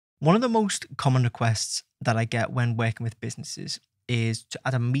One of the most common requests that I get when working with businesses is to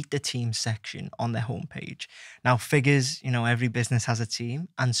add a meet the team section on their homepage. Now, figures, every business has a team.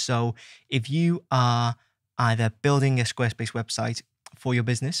 And so if you are either building a Squarespace website for your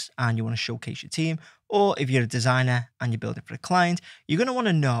business and you want to showcase your team, or if you're a designer and you build it for a client, you're going to want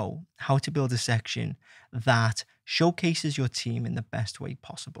to know how to build a section that showcases your team in the best way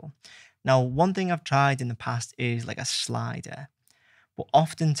possible. Now, one thing I've tried in the past is like a slider. But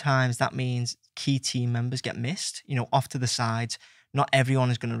oftentimes that means key team members get missed, off to the sides. Not everyone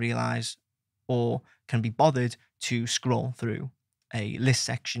is going to realize or can be bothered to scroll through a list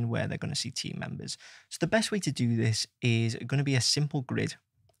section where they're going to see team members. So the best way to do this is going to be a simple grid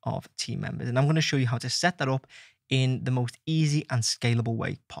of team members. And I'm going to show you how to set that up in the most easy and scalable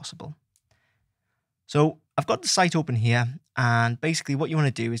way possible. So I've got the site open here, and basically what you want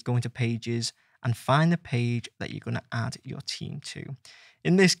to do is go into pages and find the page that you're going to add your team to.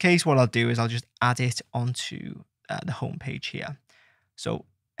 In this case, what I'll do is I'll just add it onto the home page here. So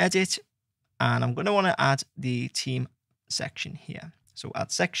edit, and I'm going to want to add the team section here. So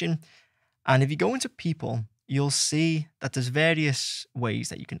add section, and if you go into people, you'll see that there's various ways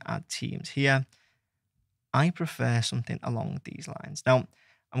that you can add teams here. I prefer something along these lines. Now,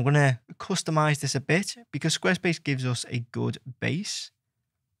 I'm going to customize this a bit because Squarespace gives us a good base,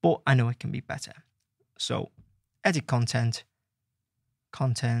 but I know it can be better. So edit content,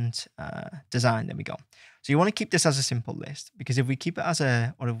 design, there we go. So you want to keep this as a simple list, because if we keep it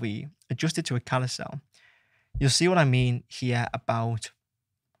or if we adjust it to a carousel, you'll see what I mean here about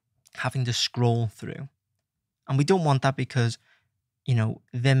having to scroll through. And we don't want that because,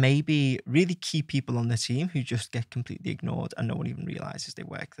 there may be really key people on the team who just get completely ignored and no one even realizes they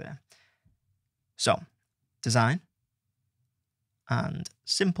work there. So design and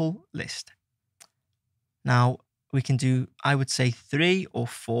simple list. Now we can do, I would say 3 or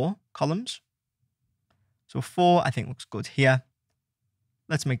 4 columns. So 4, I think looks good here.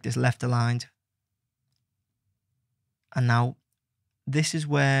 Let's make this left aligned. And now this is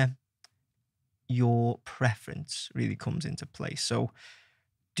where your preference really comes into play. So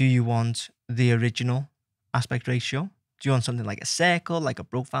do you want the original aspect ratio? Do you want something like a circle, like a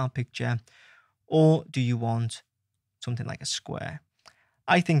profile picture? Or do you want something like a square?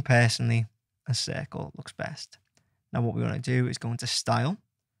 I think personally, a circle looks best. Now what we want to do is go into style.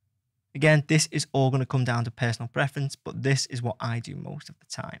 Again, this is all going to come down to personal preference, but this is what I do most of the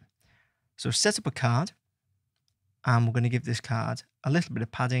time. So set up a card, and we're going to give this card a little bit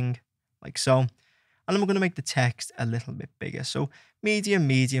of padding, like so. And then we're going to make the text a little bit bigger. So medium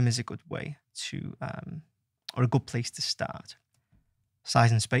is a good way to, or a good place to start.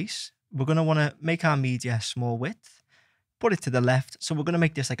 Size and space. We're going to want to make our media small width, put it to the left. So we're going to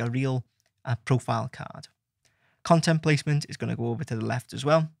make this like a real profile card. Content placement is going to go over to the left as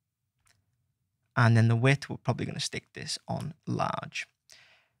well. And then the width, we're probably going to stick this on large.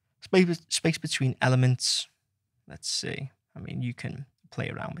 Space between elements. Let's see. I mean, you can play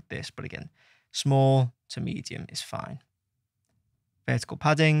around with this, but again, small to medium is fine. Vertical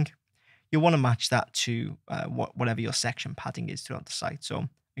padding. You'll want to match that to whatever your section padding is throughout the site. So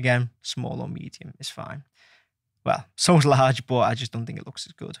again, small or medium is fine. Well, so is large, but I just don't think it looks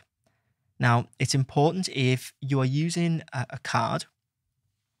as good. Now, it's important if you are using a card,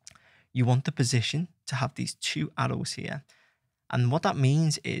 you want the position to have these 2 arrows here. And what that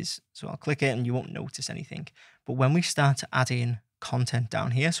means is, so I'll click it and you won't notice anything. But when we start to add in content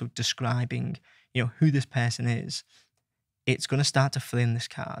down here, so describing, who this person is, it's going to start to fill in this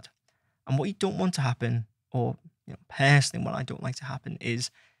card. And what you don't want to happen, or personally what I don't like to happen,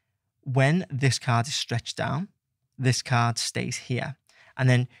 is when this card is stretched down, this card stays here. And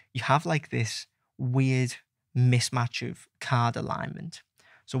then you have like this weird mismatch of card alignment.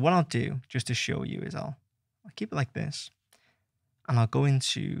 So what I'll do, just to show you, is I'll keep it like this. And I'll go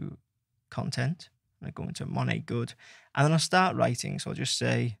into content. And I go into Monet Good. And then I'll start writing. So I'll just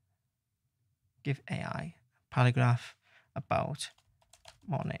say, give AI a paragraph about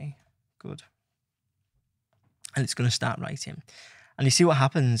Monet Good. And it's going to start writing. And you see what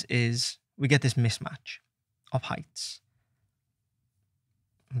happens is we get this mismatch of heights.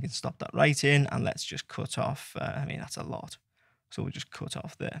 We can stop that writing and let's just cut off. That's a lot. So we'll just cut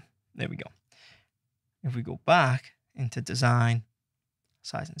off there. There we go. If we go back into design,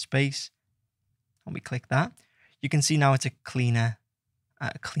 size and space, and we click that, you can see now it's a cleaner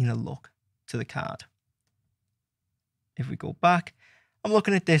look to the card. If we go back, I'm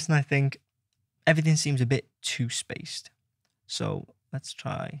looking at this and I think everything seems a bit too spaced. So let's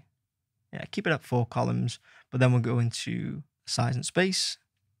try, keep it at 4 columns, but then we'll go into size and space,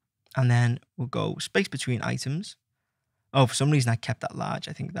 and then we'll go space between items. Oh, for some reason I kept that large.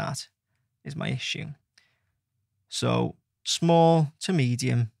 I think that is my issue. So small to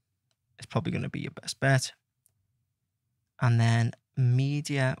medium is probably going to be your best bet. And then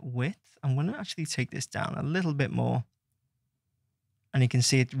media width, I'm going to actually take this down a little bit more. And you can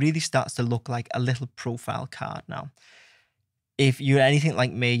see it really starts to look like a little profile card now. If you're anything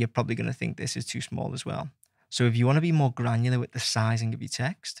like me, you're probably going to think this is too small as well. So if you want to be more granular with the sizing of your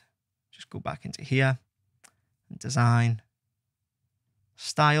text, just go back into here, and design,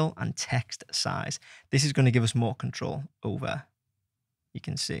 style, and text size. This is going to give us more control over, you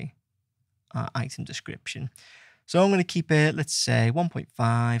can see, our item description. So I'm going to keep it, let's say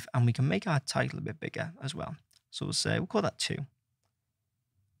 1.5, and we can make our title a bit bigger as well. So we'll call that 2.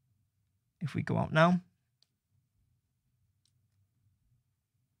 If we go out now,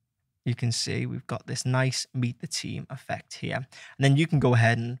 you can see we've got this nice meet the team effect here. And then you can go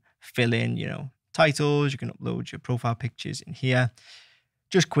ahead and fill in, titles. You can upload your profile pictures in here.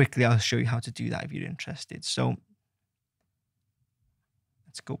 Just quickly, I'll show you how to do that if you're interested. So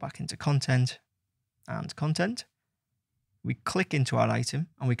let's go back into content and content. We click into our item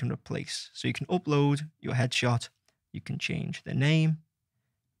and we can replace. So you can upload your headshot. You can change the name.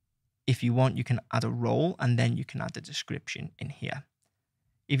 If you want, you can add a role and then you can add a description in here.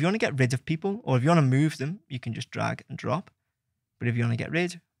 If you want to get rid of people or if you want to move them, you can just drag and drop. But if you want to get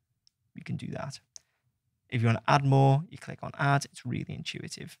rid, you can do that. If you want to add more, you click on add. It's really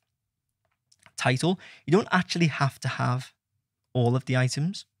intuitive. Title, you don't actually have to have all of the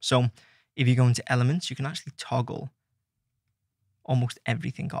items. So if you go into elements, you can actually toggle almost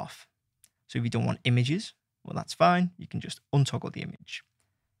everything off. So if you don't want images, well, that's fine. You can just untoggle the image.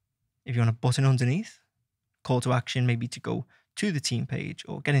 If you want a button underneath, call to action, maybe to go to the team page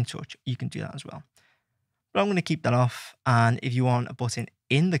or get in touch, you can do that as well. But I'm going to keep that off. And if you want a button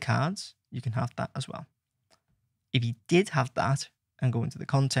in the cards, you can have that as well. If you did have that and go into the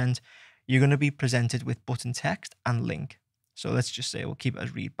content, you're going to be presented with button text and link. So let's just say we'll keep it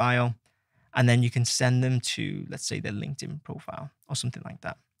as read bio. And then you can send them to, let's say, their LinkedIn profile or something like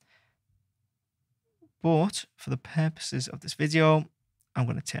that. But for the purposes of this video, I'm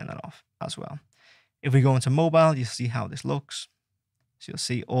going to turn that off as well. If we go into mobile, you'll see how this looks. So you'll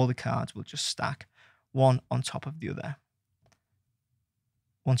see all the cards will just stack one on top of the other.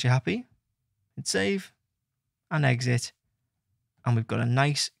 Once you're happy, hit save and exit. And we've got a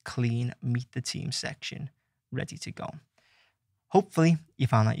nice, clean Meet the Team section ready to go. Hopefully you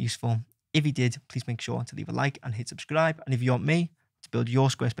found that useful. If you did, please make sure to leave a like and hit subscribe. And if you want me to build your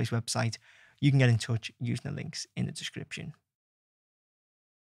Squarespace website, you can get in touch using the links in the description.